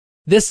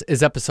This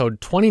is episode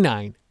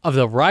 29 of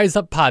the Rise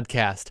Up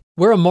Podcast.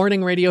 We're a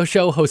morning radio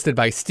show hosted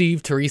by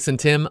Steve, Terese, and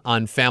Tim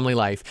on Family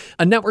Life,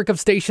 a network of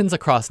stations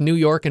across New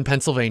York and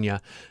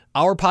Pennsylvania.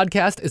 Our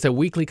podcast is a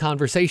weekly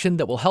conversation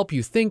that will help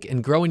you think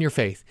and grow in your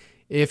faith.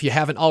 If you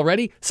haven't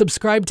already,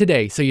 subscribe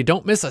today so you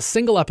don't miss a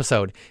single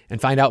episode, and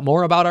find out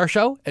more about our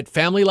show at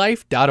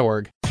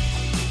familylife.org.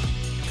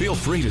 Feel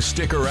free to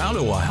stick around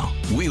a while.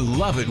 We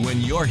love it when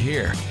you're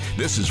here.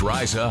 This is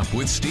Rise Up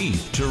with Steve,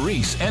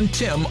 Terese, and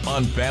Tim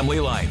on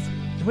Family Life.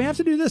 Do we have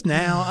to do this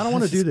now? I don't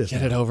want to do this.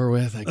 Get it over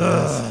with, I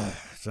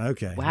guess.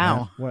 Okay.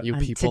 Wow. You On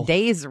people.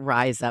 Today's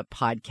Rise Up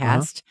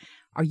podcast,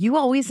 Are you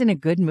always in a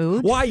good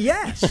mood? Why,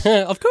 yes.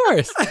 Of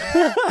course.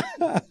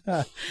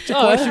 It's a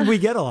question we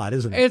get a lot,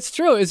 isn't it? It's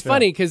true. It's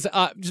funny because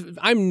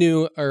I'm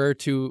newer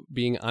to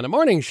being on a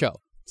morning show.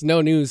 It's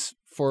no news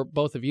for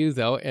both of you,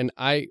 though. And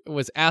I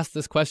was asked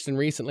this question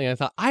recently. And I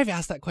thought, I've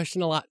asked that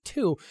question a lot,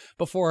 too,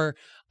 before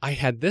I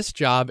had this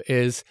job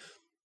is,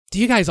 do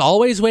you guys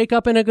always wake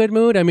up in a good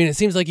mood? I mean, it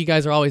seems like you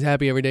guys are always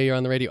happy every day you're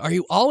on the radio. Are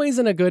you always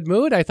in a good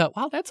mood? I thought,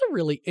 wow, that's a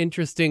really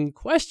interesting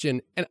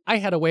question. And I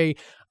had a way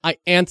I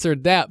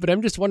answered that, but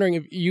I'm just wondering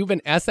if you've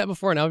been asked that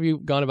before and how have you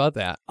gone about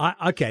that?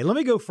 Okay, let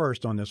me go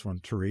first on this one,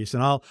 Terese.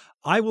 And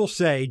I will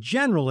say,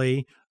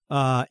 generally,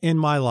 in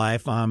my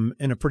life, I'm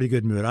in a pretty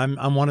good mood.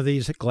 I'm one of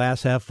these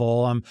glass half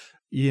full. I'm,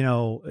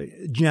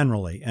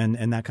 generally,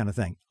 and that kind of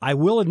thing. I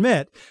will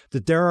admit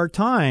that there are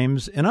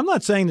times, and I'm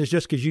not saying this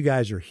just because you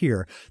guys are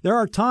here. There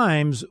are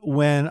times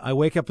when I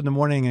wake up in the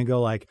morning and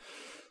go like,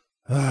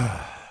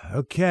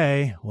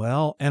 okay,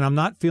 well, and I'm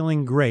not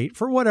feeling great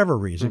for whatever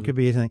reason. It could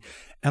be anything.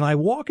 And I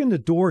walk in the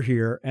door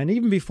here, and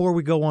even before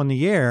we go on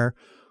the air,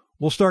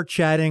 we'll start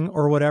chatting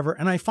or whatever.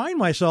 And I find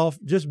myself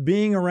just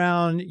being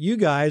around you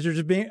guys or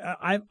just being,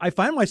 I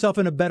find myself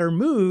in a better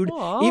mood,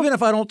 Aww. even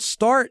if I don't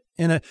start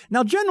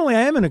now generally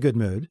I am in a good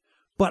mood,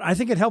 but I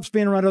think it helps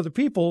being around other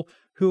people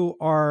who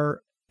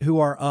are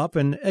up.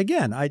 And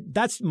again,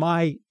 that's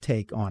my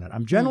take on it.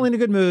 I'm generally in a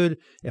good mood.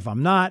 If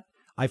I'm not,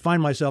 I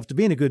find myself to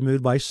be in a good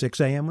mood by 6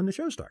 a.m. when the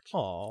show starts.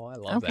 Oh, I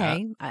love that.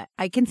 Okay,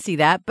 I can see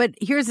that. But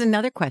here's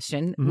another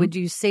question. Would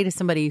you say to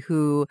somebody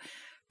who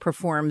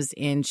performs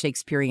in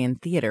Shakespearean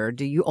theater,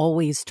 do you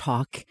always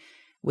talk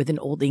with an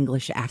Old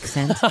English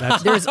accent?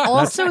 There's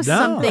also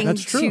something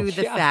to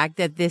the fact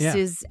that this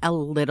is a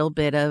little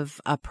bit of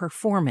a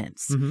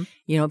performance.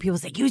 People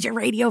say, use your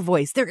radio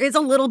voice. There is a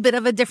little bit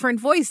of a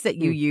different voice that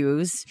you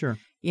use. Sure.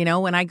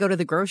 When I go to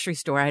the grocery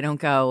store, I don't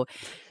go,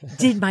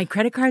 did my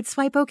credit card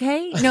swipe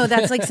okay? No,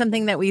 that's like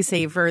something that we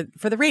say for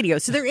the radio.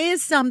 So there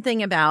is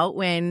something about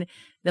when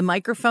the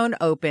microphone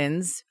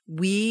opens,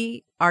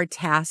 we are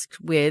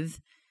tasked with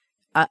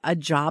a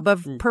job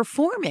of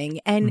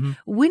performing. And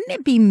wouldn't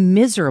it be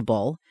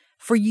miserable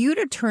for you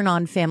to turn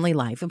on Family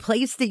Life, a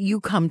place that you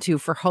come to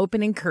for hope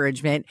and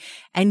encouragement,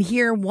 and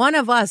hear one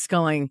of us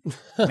going,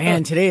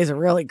 man, today is a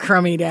really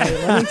crummy day.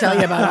 Let me tell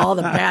you about all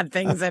the bad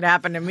things that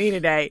happened to me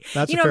today.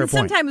 That's a fair point.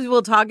 Sometimes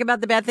we'll talk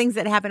about the bad things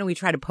that happen and we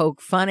try to poke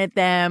fun at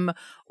them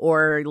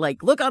or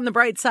like look on the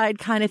bright side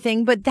kind of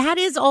thing. But that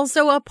is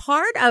also a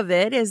part of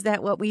it, is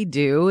that what we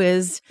do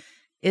is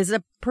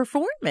a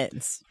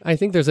performance. I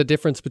think there's a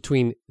difference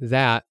between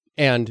that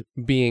and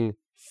being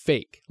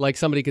fake. Like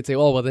somebody could say,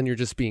 oh, well, then you're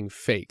just being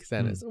fake.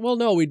 Then it's, well,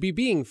 no, we'd be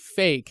being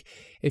fake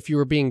if you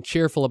were being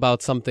cheerful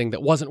about something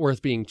that wasn't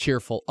worth being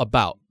cheerful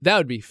about. That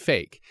would be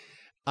fake.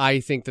 I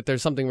think that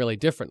there's something really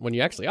different when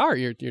you actually are.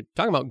 You're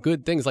talking about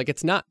good things. Like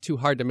it's not too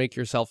hard to make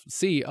yourself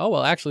see, oh,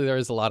 well, actually, there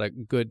is a lot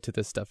of good to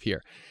this stuff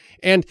here.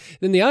 And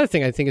then the other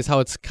thing I think is how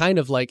it's kind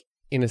of like,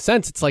 in a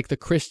sense, it's like the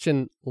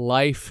Christian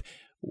life,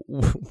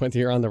 whether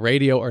you're on the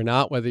radio or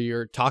not, whether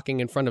you're talking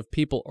in front of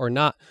people or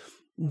not.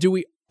 Is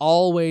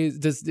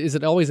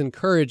it always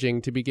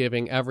encouraging to be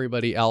giving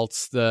everybody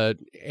else the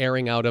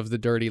airing out of the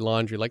dirty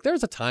laundry? Like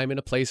there's a time and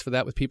a place for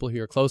that with people who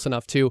you're close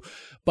enough to.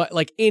 But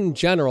like in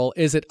general,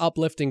 is it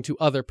uplifting to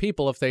other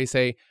people if they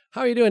say,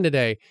 how are you doing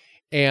today?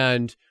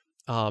 And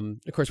of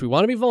course, we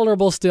want to be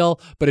vulnerable still.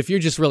 But if you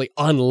just really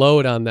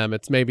unload on them,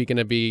 it's maybe going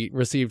to be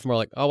received more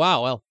like, oh,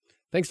 wow, well,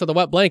 thanks for the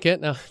wet blanket.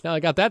 Now I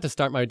got that to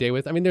start my day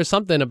with. I mean, there's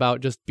something about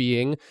just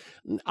being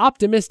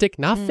optimistic,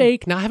 not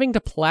fake, not having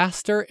to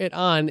plaster it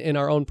on in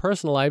our own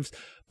personal lives,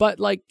 but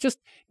like just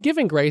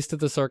giving grace to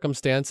the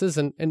circumstances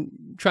and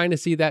trying to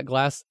see that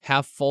glass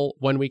half full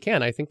when we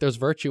can. I think there's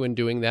virtue in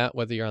doing that,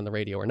 whether you're on the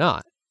radio or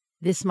not.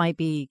 This might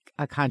be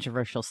a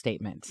controversial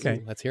statement.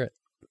 Okay, let's hear it.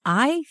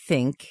 I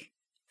think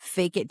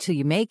fake it till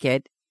you make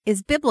it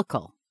is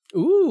biblical.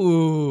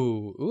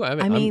 Ooh,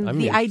 I mean,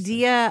 the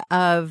idea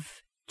of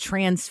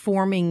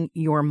transforming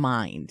your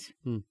mind.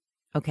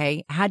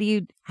 Okay. How do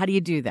you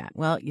do that?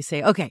 Well, you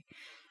say, okay,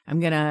 I'm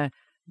going to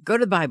go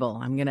to the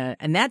Bible.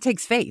 And that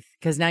takes faith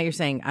because now you're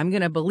saying, I'm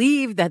going to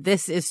believe that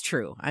this is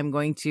true. I'm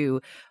going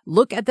to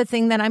look at the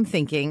thing that I'm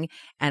thinking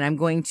and I'm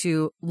going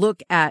to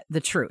look at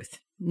the truth.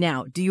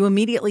 Now, do you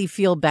immediately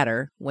feel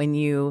better when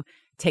you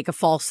take a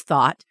false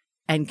thought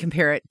and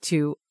compare it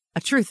to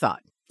a true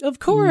thought? Of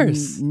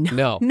course.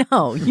 No,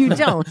 you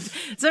don't.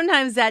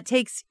 Sometimes that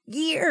takes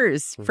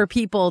years for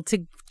people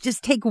to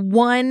just take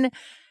one,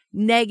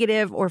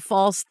 negative or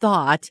false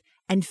thought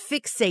and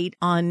fixate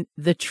on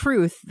the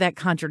truth that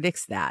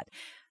contradicts that.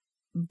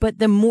 But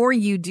the more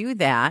you do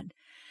that,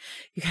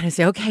 you kind of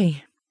say,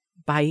 okay,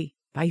 by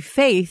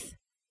faith,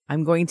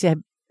 I'm going to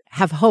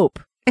have hope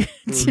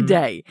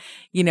today,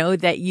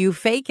 that you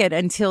fake it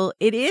until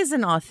it is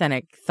an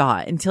authentic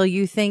thought, until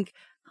you think,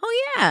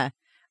 oh yeah,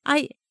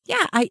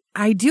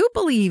 I do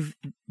believe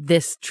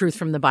this truth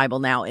from the Bible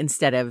now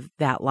instead of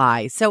that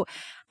lie. So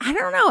I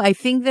don't know. I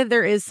think that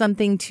there is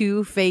something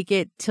to fake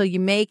it till you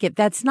make it.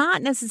 That's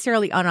not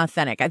necessarily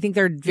unauthentic. I think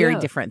they're very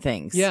different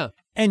things. Yeah.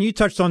 And you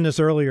touched on this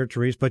earlier,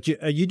 Terese, but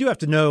you do have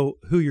to know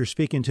who you're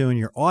speaking to in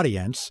your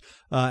audience.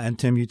 And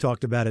Tim, you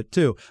talked about it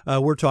too.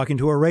 We're talking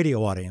to a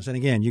radio audience. And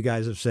again, you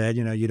guys have said,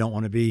 you don't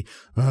want to be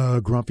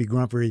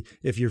grumpy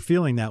if you're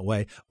feeling that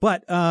way.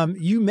 But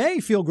you may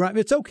feel grumpy.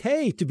 It's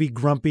okay to be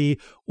grumpy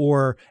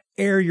or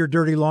air your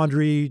dirty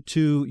laundry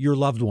to your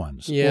loved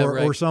ones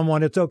or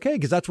someone. It's okay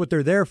because that's what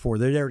they're there for.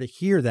 They're there to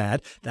hear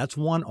that. That's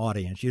one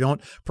audience. You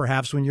don't,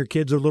 perhaps when your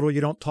kids are little,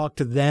 you don't talk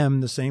to them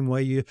the same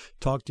way you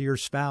talk to your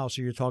spouse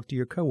or you talk to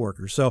your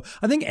coworkers. So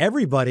I think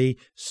everybody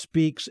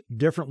speaks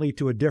differently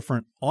to a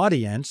different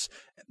audience,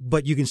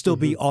 but you can still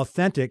be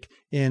authentic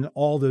in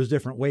all those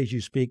different ways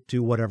you speak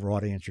to whatever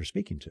audience you're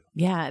speaking to.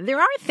 Yeah,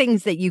 there are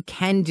things that you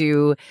can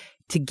do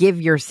to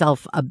give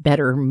yourself a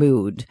better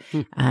mood.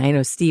 I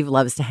know Steve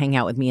loves to hang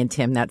out with me and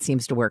Tim. That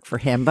seems to work for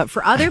him. But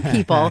for other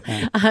people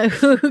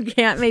who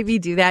can't maybe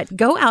do that,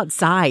 go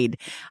outside.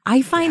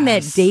 I find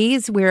that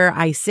days where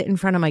I sit in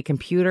front of my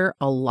computer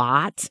a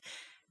lot,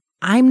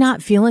 I'm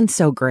not feeling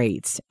so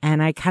great.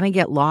 And I kind of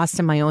get lost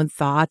in my own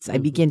thoughts. I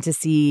begin to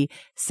see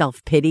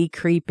self-pity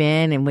creep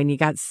in. And when you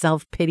got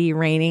self-pity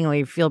reigning,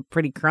 you feel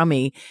pretty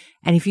crummy.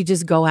 And if you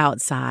just go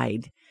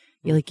outside,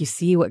 you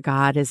see what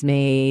God has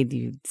made,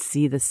 you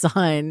see the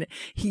sun,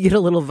 you get a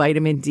little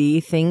vitamin D,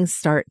 things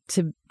start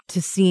to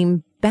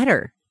seem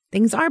better.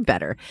 Things are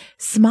better.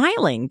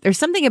 Smiling. There's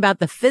something about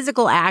the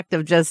physical act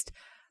of just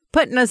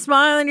putting a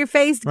smile on your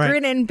face,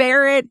 grin and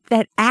bear it,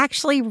 that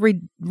actually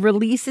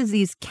releases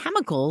these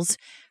chemicals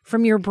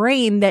from your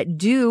brain that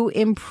do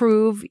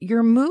improve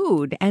your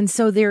mood. And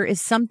so there is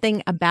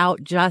something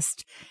about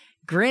just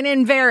grin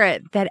and bear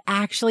it that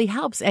actually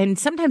helps. And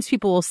sometimes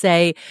people will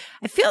say,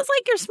 it feels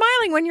like you're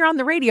smiling when you're on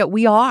the radio.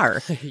 We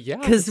are.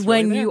 Because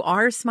when you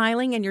are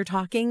smiling and you're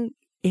talking,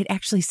 it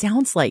actually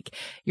sounds like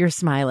you're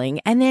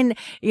smiling. And then,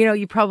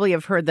 you probably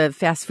have heard the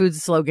fast food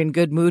slogan,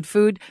 good mood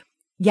food.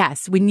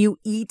 Yes, when you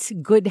eat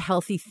good,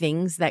 healthy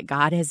things that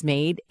God has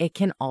made, it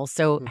can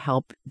also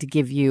help to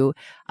give you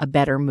a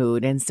better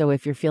mood. And so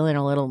if you're feeling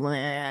a little,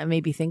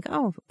 maybe think,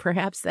 oh,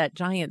 perhaps that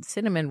giant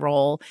cinnamon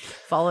roll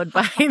followed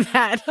by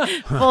that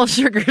full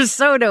sugar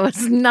soda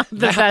was not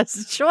the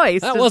best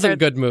choice. That wasn't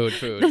good mood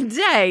food. The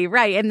day,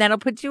 right. And that'll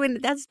put you in,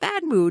 that's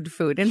bad mood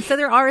food. And so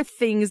there are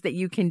things that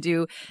you can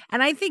do.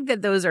 And I think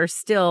that those are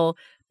still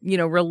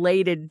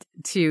related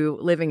to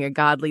living a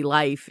godly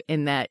life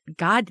in that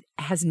God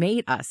has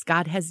made us.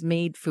 God has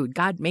made food.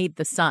 God made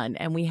the sun.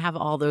 And we have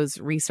all those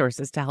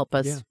resources to help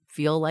us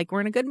feel like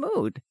we're in a good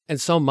mood.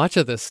 And so much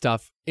of this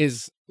stuff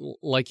is,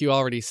 like you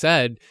already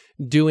said,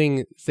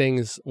 doing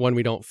things when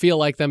we don't feel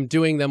like them,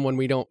 doing them when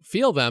we don't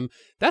feel them.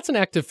 That's an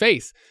act of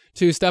faith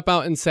to step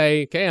out and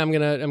say, okay, I'm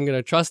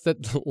gonna trust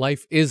that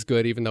life is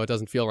good, even though it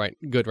doesn't feel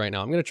good right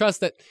now. I'm gonna trust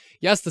that,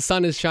 yes, the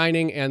sun is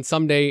shining, and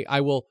someday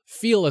I will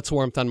feel its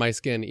warmth on my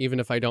skin, even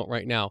if I don't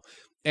right now.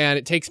 And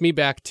it takes me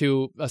back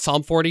to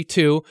Psalm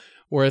 42,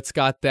 where it's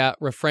got that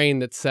refrain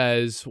that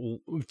says,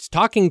 it's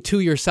talking to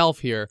yourself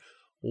here.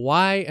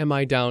 Why am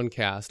I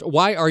downcast?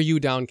 Why are you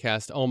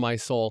downcast, O my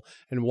soul?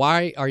 And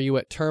why are you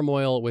at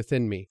turmoil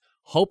within me?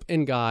 Hope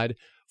in God,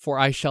 for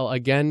I shall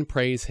again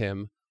praise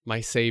him, my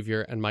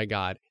Savior and my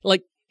God.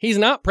 Like, he's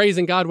not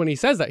praising God when he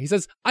says that. He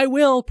says, I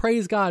will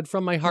praise God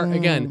from my heart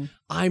again.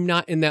 I'm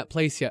not in that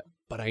place yet,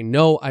 but I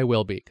know I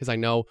will be, because I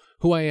know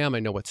who I am. I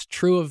know what's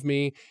true of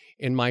me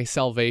in my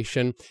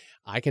salvation.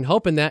 I can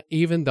hope in that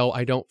even though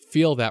I don't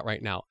feel that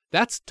right now.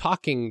 That's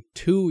talking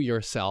to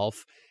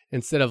yourself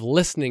instead of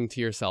listening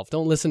to yourself.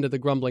 Don't listen to the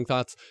grumbling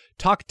thoughts.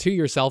 Talk to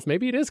yourself.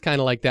 Maybe it is kind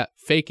of like that,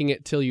 faking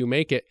it till you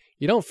make it.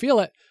 You don't feel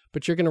it,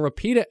 but you're going to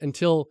repeat it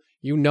until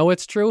you know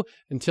it's true,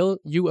 until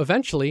you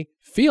eventually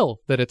feel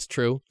that it's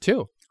true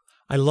too.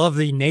 I love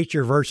the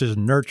nature versus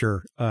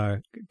nurture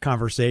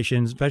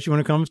conversations, especially when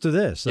it comes to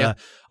this.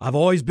 I've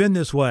always been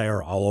this way,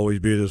 or I'll always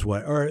be this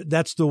way, or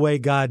that's the way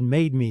God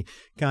made me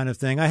kind of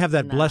thing. I have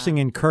that blessing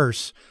and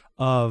curse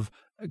of,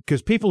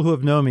 because people who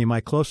have known me,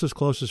 my closest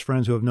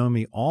friends who have known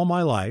me all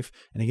my life,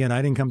 and again,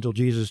 I didn't come till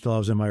Jesus till I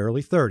was in my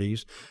early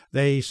 30s,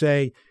 they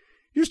say,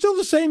 you're still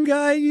the same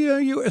guy,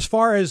 you as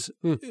far as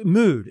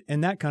mood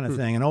and that kind of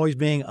thing, and always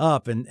being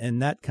up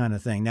and that kind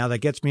of thing. Now, that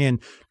gets me in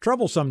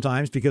trouble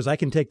sometimes because I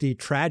can take the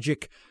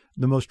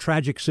most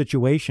tragic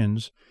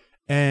situations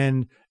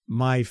and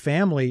my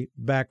family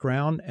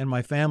background and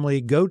my family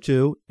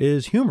go-to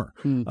is humor.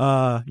 You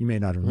may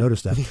not have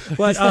noticed that,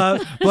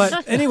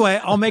 but anyway,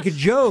 I'll make a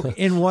joke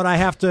in what I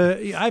have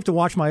to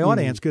watch my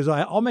audience, because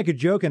I'll make a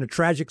joke in a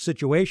tragic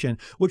situation,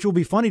 which will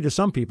be funny to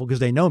some people because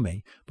they know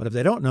me. But if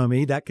they don't know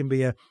me, that can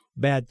be a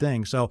bad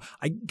thing. So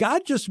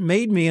God just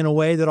made me in a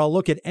way that I'll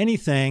look at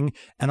anything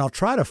and I'll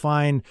try to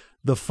find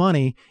the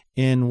funny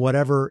in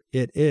whatever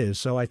it is.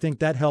 So I think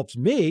that helps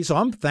me. So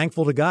I'm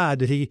thankful to God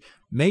that he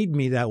made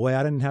me that way.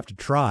 I didn't have to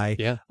try.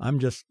 Yeah. I'm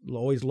just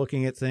always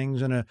looking at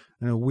things in a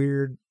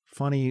weird,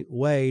 funny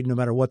way, no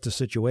matter what the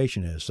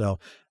situation is. So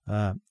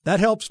that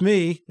helps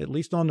me, at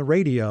least on the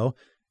radio.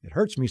 It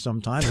hurts me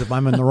sometimes if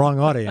I'm in the wrong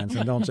audience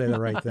and don't say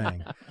the right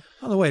thing.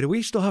 By the way, do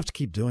we still have to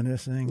keep doing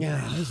this thing?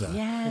 Yeah.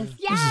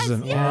 Yes.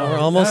 We're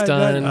almost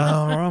done.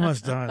 We're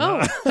almost done.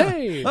 Oh,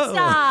 hey.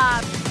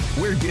 Stop.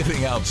 We're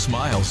giving out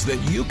smiles that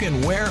you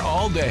can wear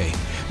all day.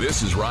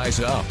 This is Rise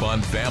Up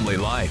on Family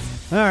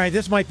Life. All right,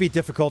 this might be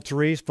difficult,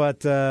 Terese, but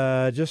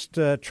just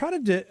try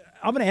to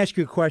I'm going to ask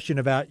you a question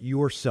about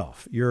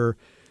yourself, your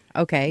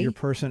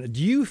person.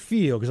 Do you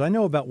feel, because I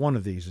know about one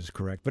of these is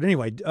correct, but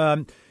anyway,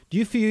 do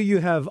you feel you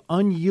have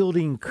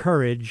unyielding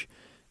courage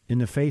in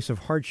the face of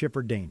hardship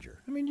or danger?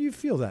 I mean, do you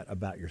feel that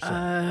about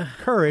yourself?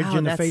 Courage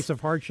in the face of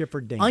hardship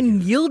or danger.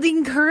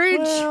 Unyielding courage?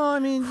 Well, I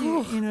mean,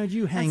 do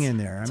you hang in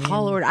there?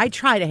 Tall order. I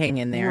try to hang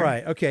in there.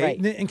 Right, okay.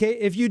 Right.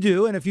 If you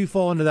do, and if you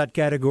fall into that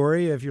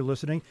category, if you're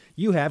listening,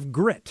 you have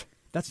grit.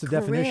 That's the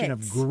definition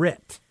of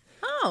grit.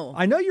 Oh.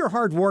 I know you're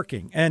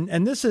hardworking,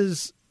 and this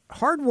is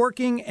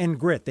hardworking and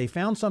grit. They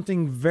found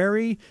something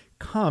very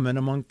common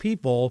among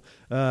people.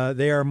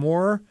 They're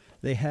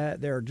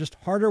just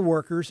harder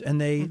workers, and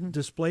they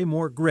display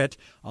more grit.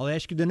 I'll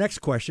ask you the next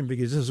question,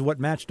 because this is what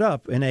matched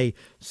up in a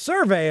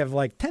survey of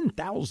like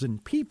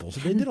 10,000 people.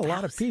 So they did a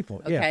lot of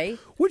people. Okay. Yeah.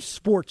 Which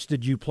sports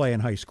did you play in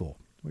high school?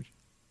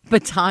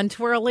 Baton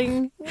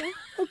twirling?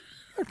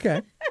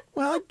 Okay.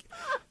 Well,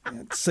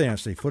 say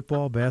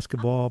football,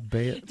 basketball, Don't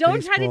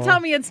baseball. try to tell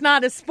me it's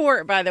not a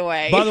sport, by the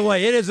way. By the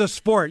way, it is a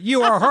sport.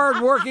 You are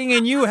hardworking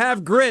and you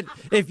have grit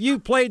if you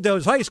played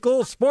those high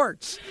school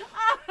sports.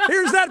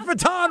 Here's that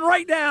baton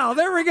right now.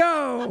 There we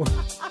go.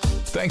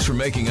 Thanks for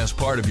making us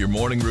part of your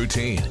morning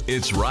routine.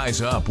 It's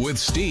Rise Up with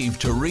Steve,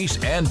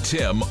 Terese, and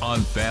Tim on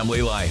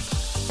Family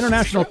Life.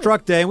 International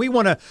Truck Day. We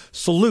want to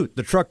salute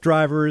the truck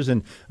drivers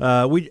and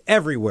we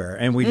everywhere.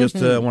 And we just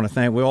want to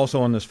thank. We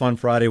also on this Fun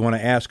Friday want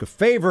to ask a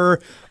favor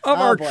of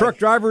our truck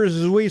drivers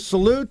as we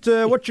salute.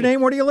 What's your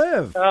name? Where do you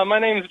live? My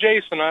name's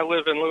Jason. I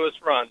live in Lewis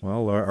Run.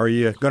 Well, are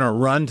you going to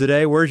run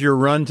today? Where's your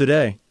run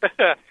today?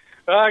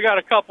 I got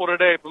a couple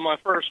today, but my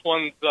first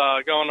one's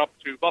going up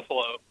to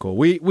Buffalo. Cool.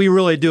 We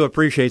really do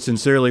appreciate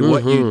sincerely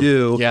what you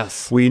do.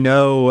 Yes. We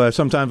know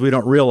sometimes we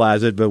don't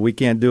realize it, but we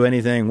can't do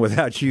anything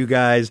without you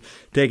guys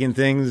taking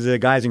things,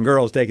 guys and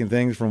girls taking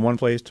things from one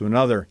place to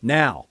another.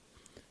 Now,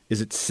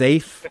 is it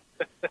safe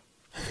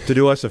to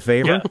do us a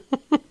favor?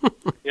 Yeah.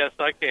 Yes,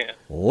 I can.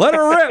 Let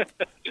her rip.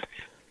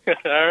 All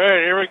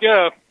right, here we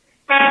go.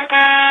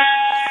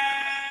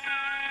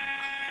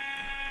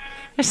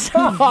 There's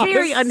some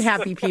very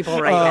unhappy people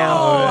right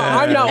now.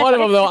 I'm not one of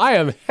them, though. I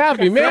am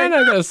happy, man.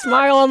 I got a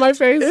smile on my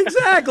face.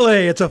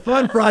 Exactly. It's a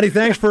fun Friday.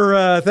 Thanks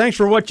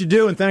for what you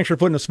do, and thanks for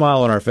putting a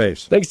smile on our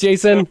face. Thanks,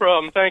 Jason. No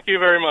problem. Thank you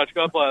very much.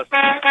 God bless.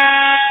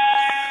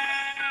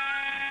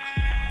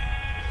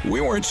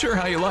 We weren't sure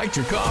how you liked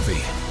your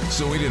coffee,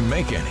 so we didn't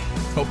make any.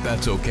 Hope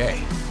that's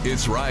okay.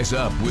 It's Rise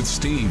Up with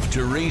Steve,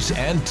 Terese,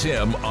 and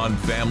Tim on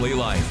Family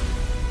Life.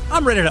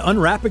 I'm ready to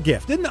unwrap a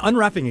gift. Isn't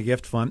unwrapping a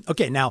gift fun?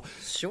 Okay, now,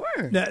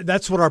 Sure.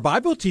 That's what our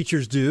Bible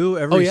teachers do.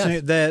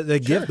 Yes. The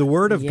gift, the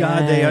Word of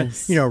God.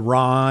 They,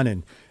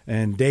 Ron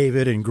and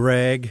David and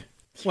Greg.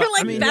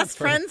 You're best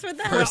friends with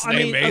them? First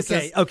name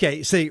basis.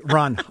 Okay. Say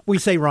Ron. We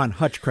say Ron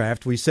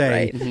Hutchcraft. We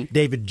say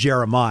David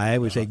Jeremiah.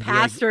 We say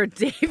Pastor Greg,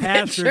 David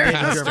Pastor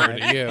Jeremiah.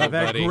 to you,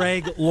 buddy.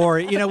 Greg,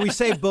 Lori. We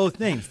say both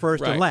names,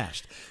 first and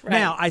last. Right.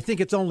 Now, I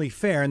think it's only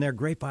fair, and they're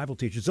great Bible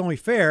teachers. It's only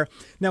fair.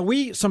 Now,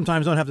 we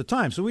sometimes don't have the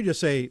time, so we just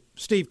say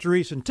Steve,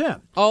 Terese, and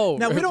Tim. Oh,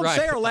 now we don't right.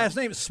 say our last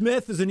name.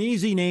 Smith is an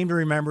easy name to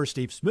remember.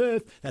 Steve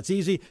Smith. That's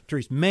easy.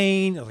 Terese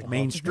Main, like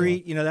Main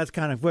Street. That's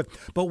kind of what.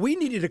 But we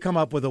needed to come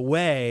up with a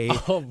way.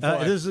 Oh,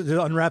 boy. This is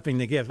unwrapping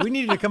the gift. We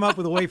needed to come up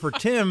with a way for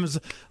Tim's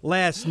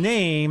last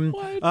name.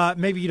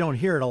 Maybe you don't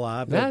hear it a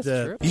lot. But, That's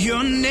true.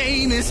 Your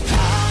name is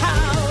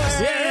power.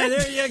 Yeah,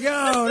 there you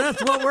go.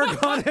 That's what we're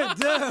going to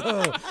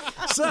do.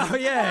 So,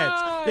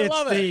 it's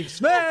Steve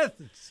Smith,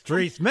 it's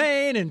Terese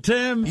Main, and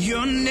Tim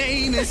Your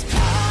name is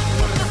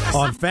power.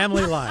 on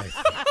Family Life.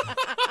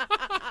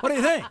 What do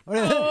you think?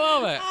 I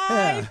love it.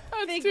 I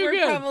think too we're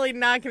good. probably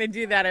not going to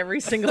do that every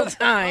single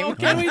time.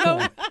 Can we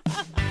though?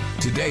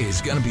 Today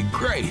is going to be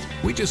great.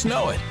 We just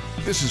know it.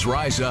 This is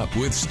Rise Up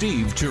with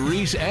Steve,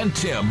 Terese, and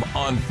Tim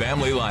on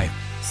Family Life.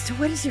 So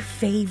what is your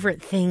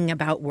favorite thing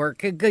about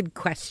work? A good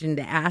question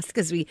to ask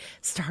as we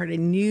start a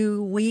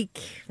new week,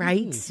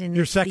 right? And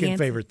Your the second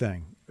answer- favorite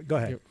thing. Go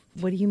ahead.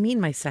 What do you mean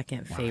my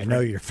second Well, favorite? I know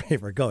your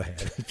favorite. Go ahead.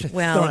 Just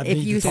Well, don't if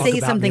need you to talk say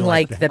about something me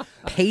like that. the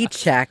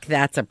paycheck,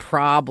 that's a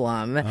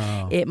problem.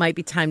 Oh. It might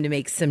be time to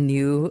make some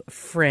new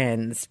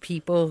friends.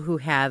 People who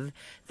have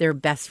their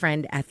best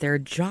friend at their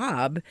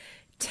job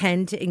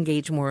tend to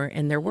engage more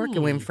in their work.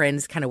 And when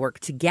friends kind of work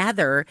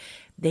together,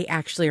 they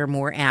actually are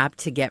more apt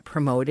to get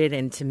promoted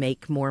and to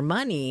make more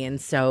money. And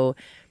so,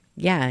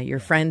 yeah, your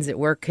friends at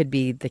work could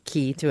be the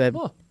key to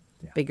a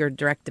bigger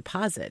direct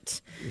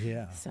deposit.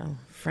 Yeah. So,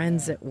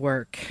 friends at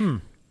work.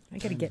 I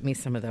got to get me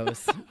some of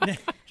those.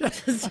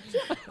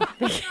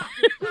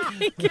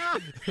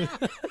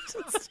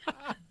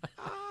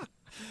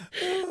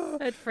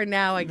 But for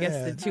now, I guess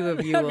the two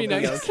of you will be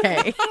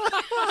okay.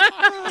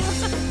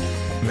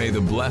 May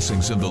the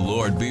blessings of the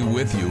Lord be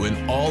with you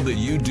in all that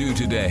you do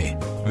today.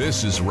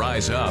 This is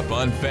Rise Up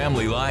on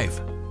Family Life.